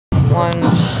1,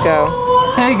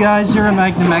 go. Hey guys,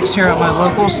 ZeroMagnumX here at my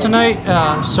locals tonight.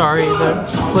 Sorry, they're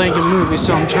playing a movie,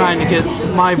 so I'm trying to get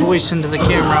my voice into the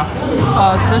camera.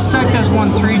 This deck has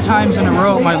won 3 times in a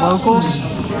row at my locals,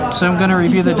 so I'm going to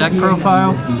review the deck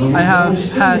profile. I have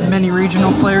had many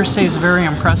regional players say it's very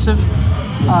impressive.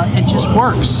 It just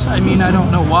works. I mean, I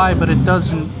don't know why, but it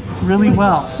doesn't really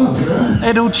well.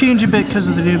 It'll change a bit because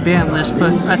of the new ban list,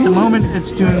 but at the moment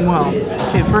it's doing well.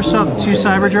 Okay, first up, 2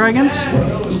 Cyber Dragons.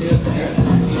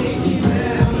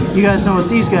 You guys know what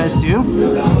these guys do.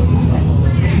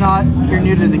 If not, you're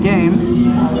new to the game.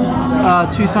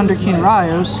 2 Thunder King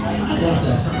Rayos.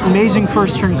 Amazing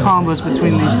first turn combos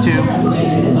between these 2.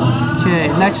 Okay,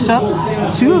 next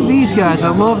up, 2 of these guys. I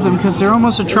love them because they're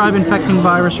almost a Tribe Infecting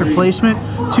Virus replacement.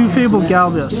 2 Fabled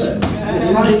Galvis.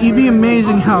 It'd be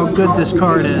amazing how good this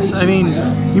card is. I mean,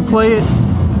 you play it,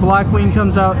 Blackwing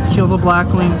comes out, kill the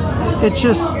Blackwing. It's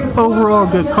just overall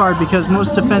good card because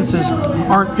most defenses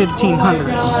aren't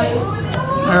 1500s.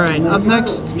 Alright, up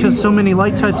next, because so many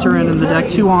light types are in the deck,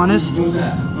 2 Honest.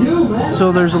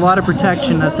 So there's a lot of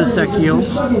protection that this deck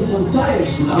yields.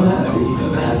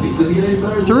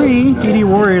 3 DD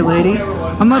Warrior Lady.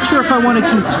 I'm not sure if I want to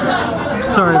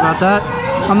sorry about that.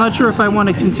 I'm not sure if I want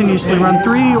to continuously run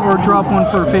 3 or drop 1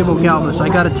 for a Fabled Galvis. I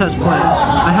got to test play.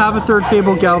 I have a 3rd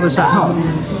Fabled Galvis at home.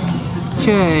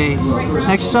 Okay,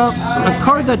 next up, a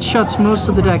card that shuts most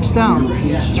of the decks down.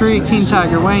 3 King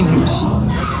Tiger Wanghus.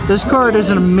 This card is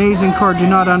an amazing card, do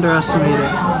not underestimate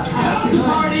it.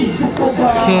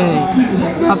 Okay,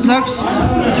 up next,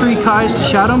 3 Kai's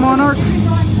Shadow Monarch.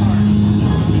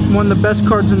 One of the best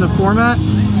cards in the format.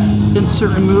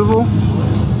 Instant removal.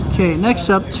 Okay, next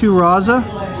up, 2 Raza.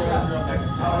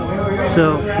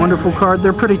 So, wonderful card.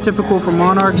 They're pretty typical for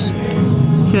Monarchs.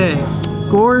 Okay,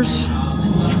 Gores.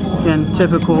 Again,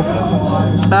 typical.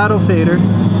 Battle Fader.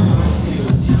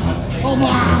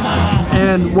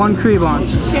 And 1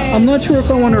 Krebons. I'm not sure if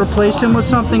I want to replace him with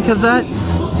something because that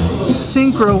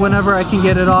synchro, whenever I can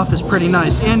get it off, is pretty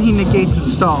nice. And he negates and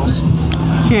stalls.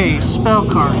 Okay, spell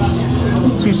cards.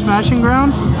 2 Smashing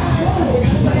Ground.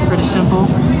 Pretty simple.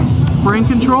 Brain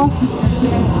Control,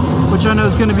 which I know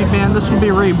is going to be banned. This will be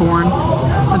reborn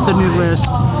at the new list.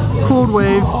 Cold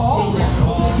Wave.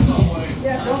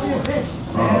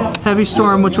 Heavy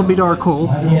Storm, which will be Dark Hole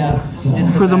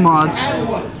for the mods.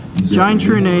 Giant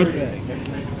Trunade.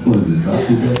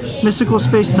 Mystical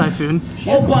Space Typhoon.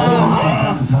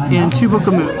 And 2 Book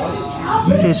of Moon.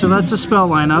 Okay, so that's a spell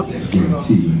lineup.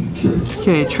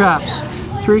 Okay, traps.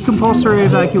 3 Compulsory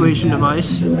Evacuation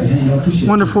Device.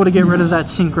 Wonderful to get rid of that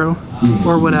synchro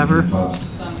or whatever.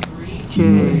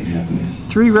 Okay.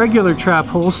 3 regular trap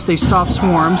holes. They stop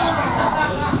swarms.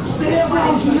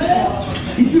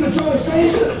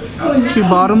 2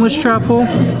 bottomless trap hole.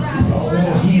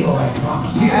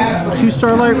 2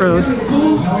 Starlight Road,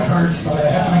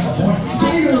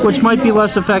 which might be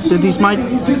less effective. These might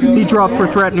be dropped for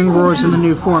Threatening Roars in the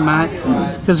new format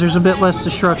because there's a bit less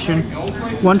destruction.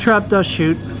 1 Trap Dust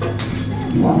Shoot,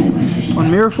 1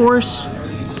 Mirror Force,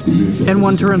 and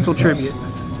 1 Torrential Tribute.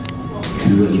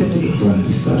 Okay.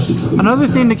 Another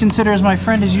thing to consider is my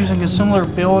friend is using a similar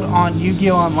build on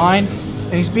Yu-Gi-Oh! Online,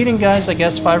 and he's beating guys, I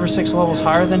guess, 5 or 6 levels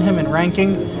higher than him in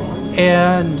ranking,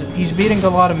 and he's beating a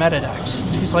lot of meta decks.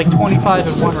 He's like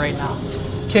 25-1 right now.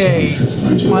 Okay,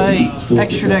 my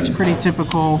extra deck's pretty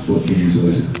typical.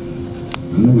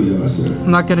 I'm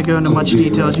not going to go into much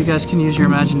details, you guys can use your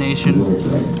imagination.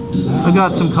 I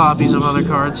got some copies of other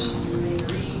cards.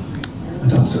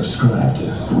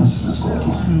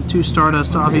 And 2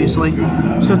 Stardust, obviously.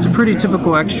 So it's a pretty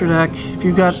typical extra deck. If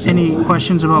you've got any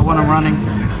questions about what I'm running,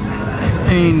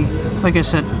 I mean, like I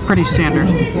said, pretty standard.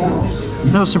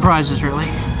 No surprises, really.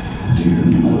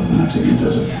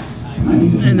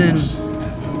 And then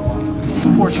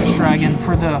Fortress Dragon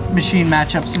for the machine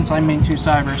matchup since I main 2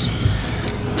 Cybers.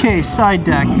 Okay, side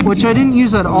deck, which I didn't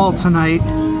use at all tonight.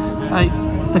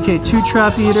 Okay, 2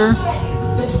 Trap Eater,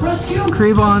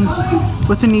 Krebons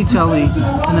with an E-Telly,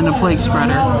 and then a Plague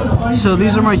Spreader. So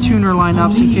these are my tuner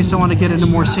lineups in case I want to get into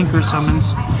more synchro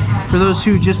summons. For those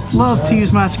who just love to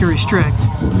use Mask Restrict.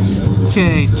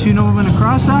 Okay, 2 Noblemen of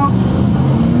Crossout.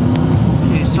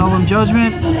 Okay, Solemn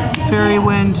Judgment, Fairy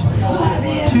Wind,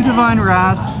 2 Divine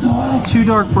Wrath, 2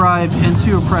 Dark Bribe, and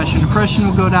 2 Oppression. Oppression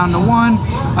will go down to 1.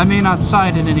 I may not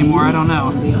side it anymore, I don't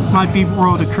know. Might be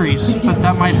Royal Decrease, but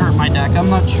that might hurt my deck. I'm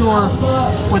not sure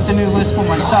what the new list what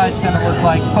my side's going to look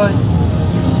like, but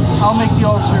I'll make the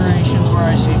alterations where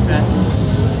I see fit.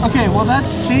 Okay, well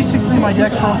that's basically my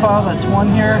deck profile that's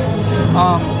won here.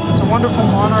 It's a wonderful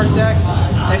Monarch deck.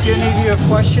 If any of you have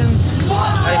questions,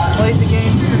 I've played the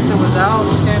game since it was out,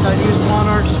 and I've used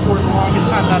Monarchs for the longest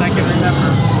time that I can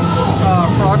remember.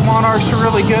 arcs are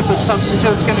really good, but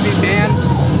Substitute's going to be banned,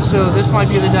 so this might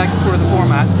be the deck for the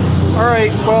format.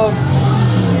 Alright, well,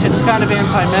 it's kind of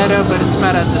anti-meta, but it's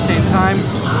meta at the same time.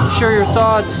 Share your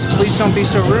thoughts, please don't be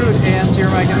so rude, and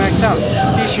ZeroMagnumX out.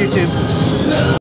 Peace, YouTube.